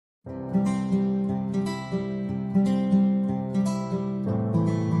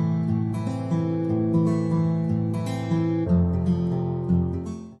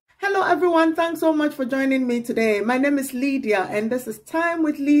Hello everyone, thanks so much for joining me today. My name is Lydia and this is Time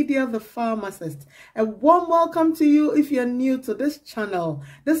with Lydia the Pharmacist. A warm welcome to you if you're new to this channel.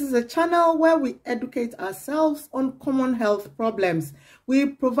 This is a channel where we educate ourselves on common health problems. We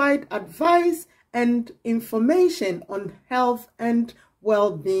provide advice and information on health and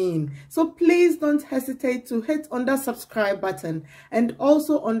well-being. So please don't hesitate to hit on that subscribe button and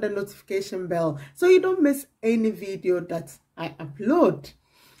also on the notification bell so you don't miss any video that I upload.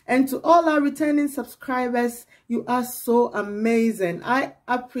 And to all our returning subscribers, you are so amazing. I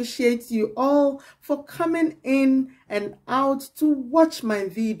appreciate you all for coming in and out to watch my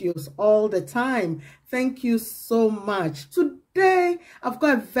videos all the time. Thank you so much. Today, I've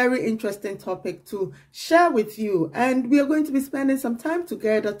got a very interesting topic to share with you, and we are going to be spending some time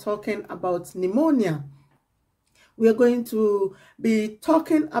together talking about pneumonia. We are going to be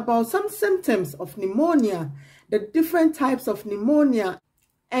talking about some symptoms of pneumonia, the different types of pneumonia,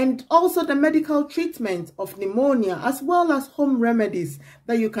 and also the medical treatment of pneumonia, as well as home remedies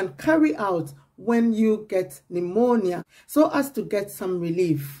that you can carry out when you get pneumonia so as to get some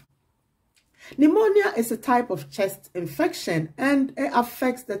relief. Pneumonia is a type of chest infection and it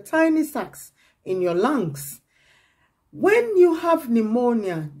affects the tiny sacs in your lungs. When you have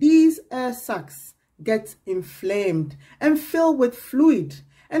pneumonia, these air sacs get inflamed and fill with fluid,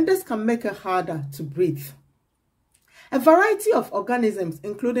 and this can make it harder to breathe. A variety of organisms,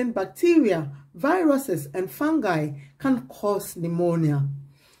 including bacteria, viruses, and fungi, can cause pneumonia.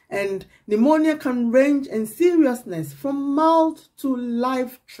 And pneumonia can range in seriousness from mild to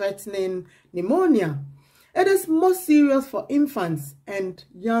life-threatening pneumonia. It is most serious for infants and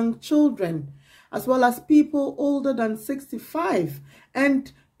young children, as well as people older than 65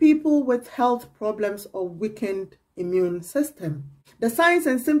 and people with health problems or weakened immune system. The signs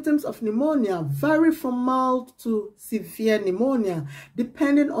and symptoms of pneumonia vary from mild to severe pneumonia,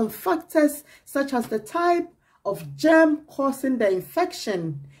 depending on factors such as the type of germ causing the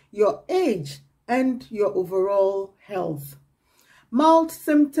infection, your age, and your overall health. Mild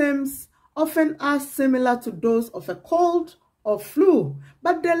symptoms often are similar to those of a cold or flu,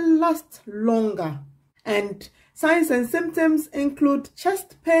 but they last longer. And signs and symptoms include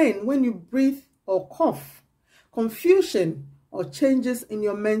chest pain when you breathe or cough, confusion, or changes in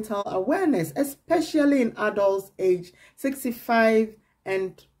your mental awareness, especially in adults aged 65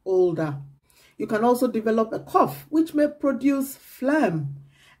 and older. You can also develop a cough, which may produce phlegm,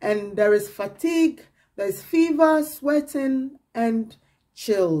 and there is fatigue, there is fever, sweating, and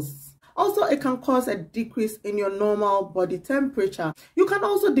chills. Also, it can cause a decrease in your normal body temperature. You can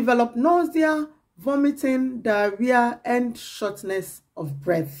also develop nausea, vomiting, diarrhea, and shortness of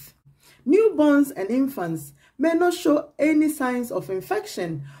breath. Newborns and infants may not show any signs of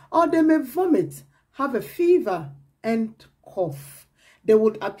infection, or they may vomit, have a fever, and cough. They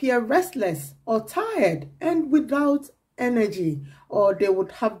would appear restless or tired and without energy, or they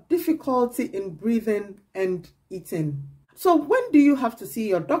would have difficulty in breathing and eating. So when do you have to see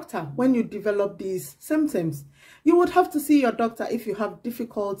your doctor when you develop these symptoms? You would have to see your doctor if you have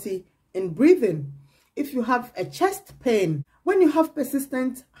difficulty in breathing, if you have a chest pain, when you have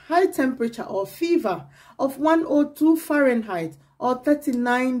persistent high temperature or fever of 102 Fahrenheit or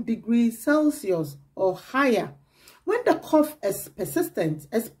 39 degrees Celsius or higher, when the cough is persistent,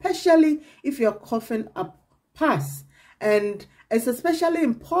 especially if you're coughing up pus. And it's especially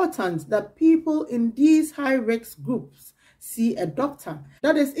important that people in these high-risk groups see a doctor.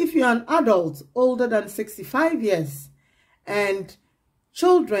 That is, if you're an adult older than 65 years and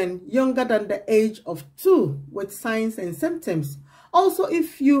children younger than the age of 2 with signs and symptoms. Also,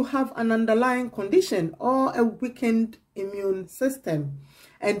 if you have an underlying condition or a weakened immune system,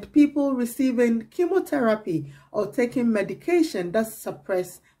 and people receiving chemotherapy or taking medication that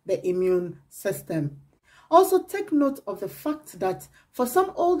suppress the immune system. Also, take note of the fact that for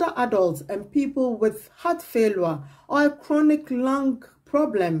some older adults and people with heart failure or a chronic lung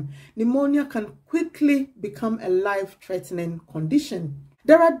problem, pneumonia can quickly become a life-threatening condition.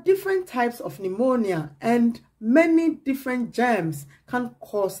 There are different types of pneumonia and many different germs can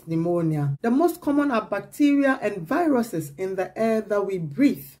cause pneumonia. The most common are bacteria and viruses in the air that we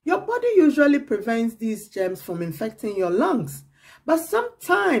breathe. Your body usually prevents these germs from infecting your lungs, but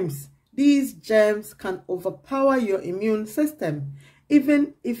sometimes these germs can overpower your immune system,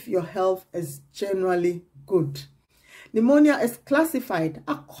 even if your health is generally good. Pneumonia is classified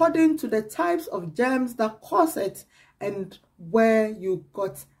according to the types of germs that cause it and where you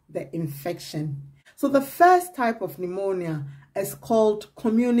got the infection. So the first type of pneumonia is called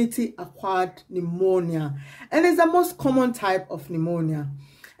community-acquired pneumonia, and is the most common type of pneumonia.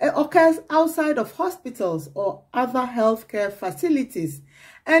 It occurs outside of hospitals or other healthcare facilities,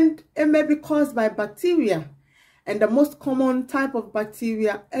 and it may be caused by bacteria. And the most common type of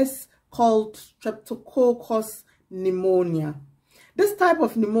bacteria is called Streptococcus pneumonia. This type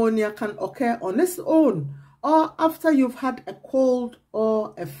of pneumonia can occur on its own or after you've had a cold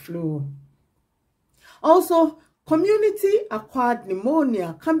or a flu. Also, community-acquired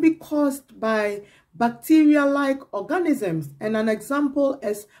pneumonia can be caused by bacteria-like organisms, and an example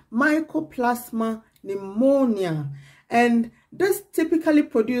is Mycoplasma pneumonia, and this typically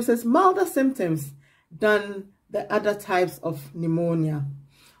produces milder symptoms than the other types of pneumonia.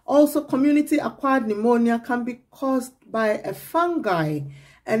 Also, community-acquired pneumonia can be caused by a fungi,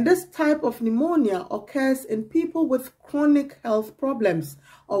 and this type of pneumonia occurs in people with chronic health problems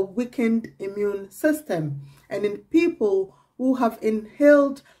or weakened immune system, and in people who have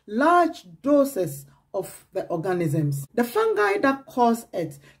inhaled large doses of the organisms. The fungi that cause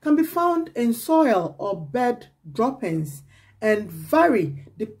it can be found in soil or bed droppings and vary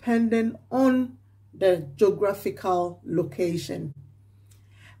depending on the geographical location.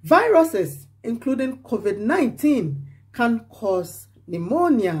 Viruses, including COVID-19, can cause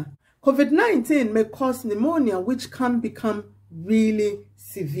pneumonia. COVID-19 may cause pneumonia which can become really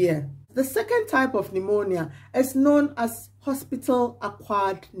severe. The second type of pneumonia is known as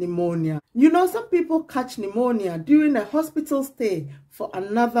hospital-acquired pneumonia. You know, some people catch pneumonia during a hospital stay for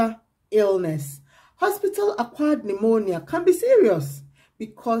another illness. Hospital-acquired pneumonia can be serious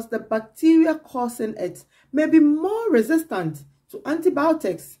because the bacteria causing it may be more resistant to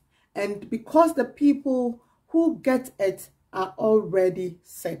antibiotics, and because the people who get it are already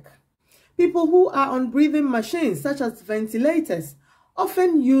sick. People who are on breathing machines such as ventilators,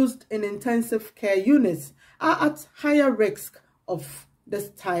 often used in intensive care units, are at higher risk of this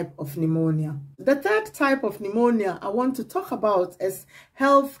type of pneumonia. The third type of pneumonia I want to talk about is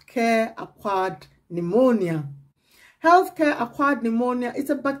healthcare-acquired pneumonia. Healthcare-acquired pneumonia is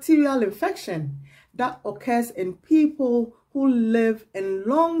a bacterial infection that occurs in people who live in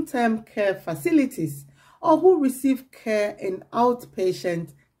long-term care facilities or who receive care in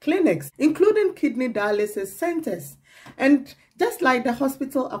outpatient clinics, including kidney dialysis centers. And just like the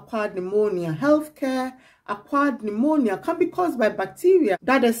hospital-acquired pneumonia, healthcare-acquired pneumonia can be caused by bacteria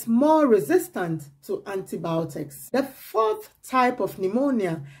that is more resistant to antibiotics. The fourth type of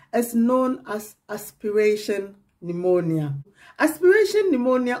pneumonia is known as aspiration pneumonia. Aspiration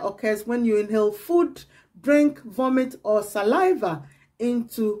pneumonia occurs when you inhale food, drink, vomit, or saliva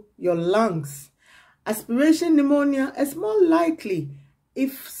into your lungs. Aspiration pneumonia is more likely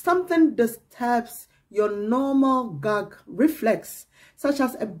if something disturbs your normal gag reflex, such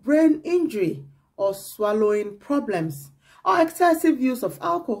as a brain injury or swallowing problems, or excessive use of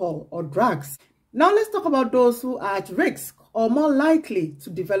alcohol or drugs. Now let's talk about those who are at risk or more likely to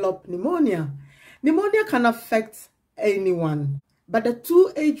develop pneumonia. Pneumonia can affect anyone, but the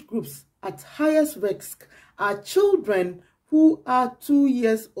two age groups at highest risk are children who are 2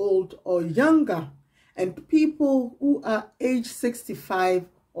 years old or younger, and people who are age 65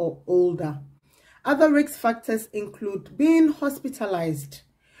 or older. Other risk factors include being hospitalized,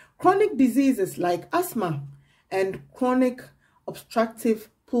 chronic diseases like asthma, and chronic obstructive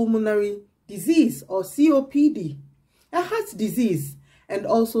pulmonary disease or COPD, a heart disease, and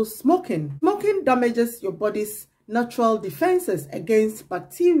also smoking. Smoking damages your body's natural defenses against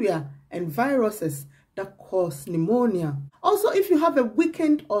bacteria and viruses that cause pneumonia. Also, if you have a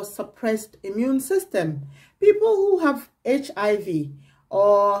weakened or suppressed immune system, people who have HIV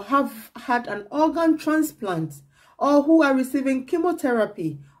or have had an organ transplant or who are receiving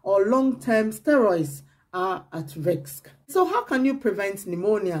chemotherapy or long-term steroids are at risk. So how can you prevent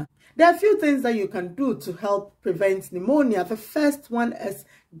pneumonia? There are a few things that you can do to help prevent pneumonia. The first one is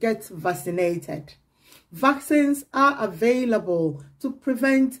get vaccinated. Vaccines are available to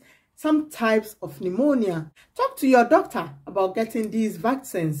prevent some types of pneumonia. Talk to your doctor about getting these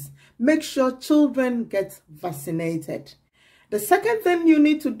vaccines. Make sure children get vaccinated. The second thing you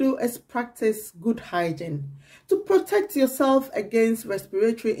need to do is practice good hygiene to protect yourself against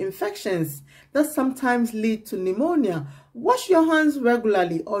respiratory infections that sometimes lead to pneumonia. Wash your hands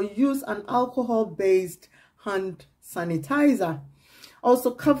regularly or use an alcohol-based hand sanitizer.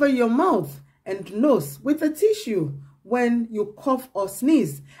 Also, cover your mouth and nose with a tissue when you cough or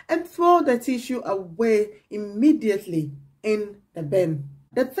sneeze, and throw the tissue away immediately in the bin.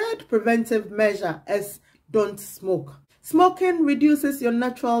 The third preventive measure is don't smoke. Smoking reduces your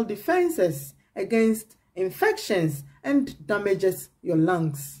natural defenses against infections and damages your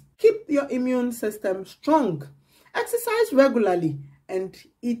lungs. Keep your immune system strong Exercise regularly and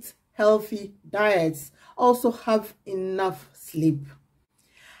eat healthy diets. Also have enough sleep.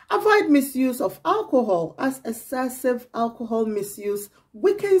 Avoid misuse of alcohol, as excessive alcohol misuse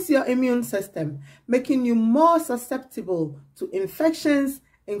weakens your immune system, making you more susceptible to infections,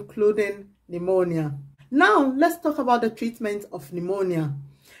 including pneumonia. Now, let's talk about the treatment of pneumonia.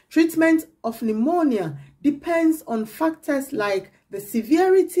 Treatment of pneumonia depends on factors like the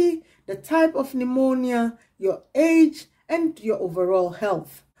severity, the type of pneumonia, your age, and your overall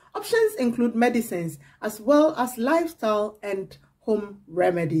health. Options include medicines as well as lifestyle and home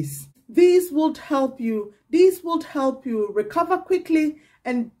remedies. These would help you recover quickly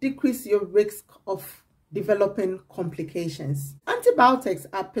and decrease your risk of developing complications. Antibiotics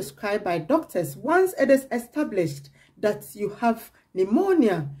are prescribed by doctors once it is established that you have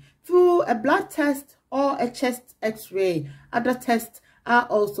pneumonia through a blood test or a chest x-ray. Other tests are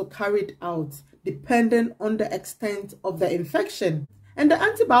also carried out depending on the extent of the infection. And the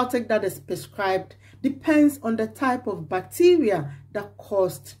antibiotic that is prescribed depends on the type of bacteria that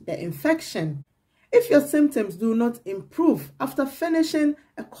caused the infection. If your symptoms do not improve after finishing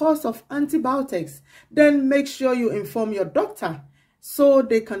a course of antibiotics, then make sure you inform your doctor so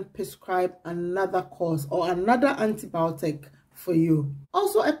they can prescribe another course or another antibiotic for you.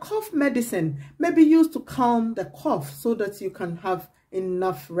 Also, a cough medicine may be used to calm the cough so that you can have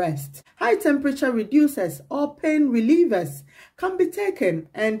enough rest. High temperature reducers or pain relievers can be taken,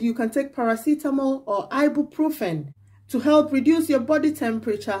 and you can take paracetamol or ibuprofen to help reduce your body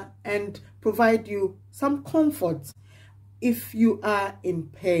temperature and provide you some comfort if you are in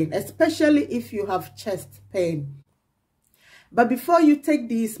pain, especially if you have chest pain. But before you take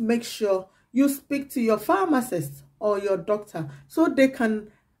these, make sure you speak to your pharmacist or your doctor so they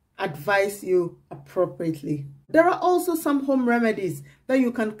can advise you appropriately. There are also some home remedies that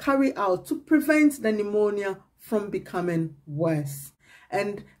you can carry out to prevent the pneumonia from becoming worse.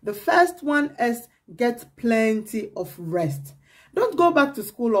 And the first one is get plenty of rest. Don't go back to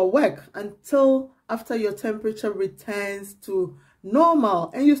school or work until after your temperature returns to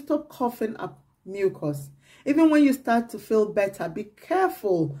normal and you stop coughing up mucus. Even when you start to feel better, be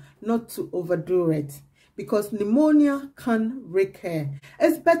careful not to overdo it, because pneumonia can recur.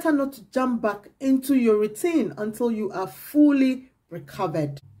 It's better not to jump back into your routine until you are fully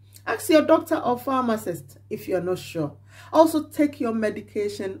recovered. Ask your doctor or pharmacist if you're not sure. Also, take your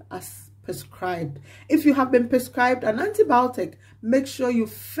medication as prescribed. If you have been prescribed an antibiotic, make sure you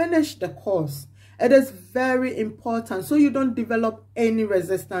finish the course. It is very important so you don't develop any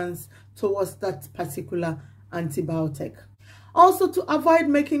resistance towards that particular antibiotic. Also, to avoid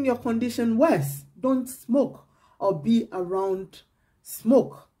making your condition worse, don't smoke or be around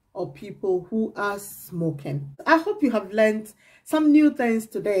smoke or people who are smoking. I hope you have learned some new things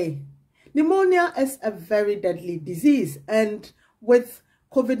today. Pneumonia is a very deadly disease, and with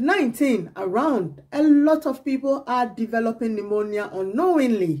COVID-19 around, a lot of people are developing pneumonia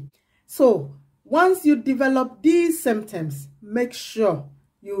unknowingly. So once you develop these symptoms, make sure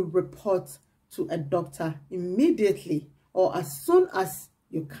you report to a doctor immediately or as soon as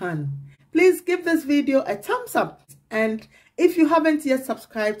you can. Please give this video a thumbs up, and if you haven't yet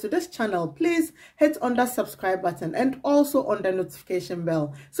subscribed to this channel, please hit on that subscribe button and also on the notification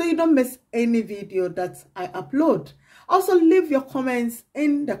bell so you don't miss any video that I upload. Also, leave your comments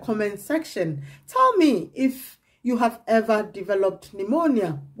in the comment section. Tell me if you have ever developed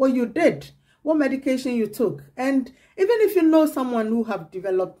pneumonia, what you did, what medication you took, and even if you know someone who have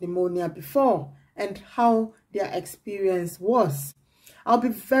developed pneumonia before and how their experience was. I'll be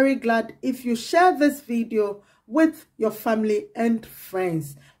very glad if you share this video with your family and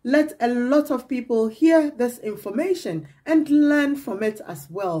friends. Let a lot of people hear this information and learn from it as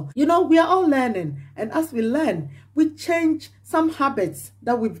well. You know, we are all learning, and as we learn, we change some habits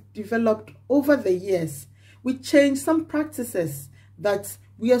that we've developed over the years. We change some practices that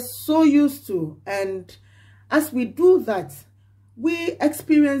we are so used to, and as we do that, we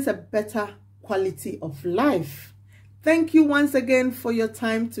experience a better quality of life. Thank you once again for your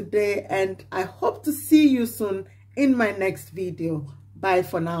time today, and I hope to see you soon in my next video. Bye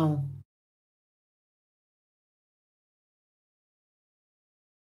for now.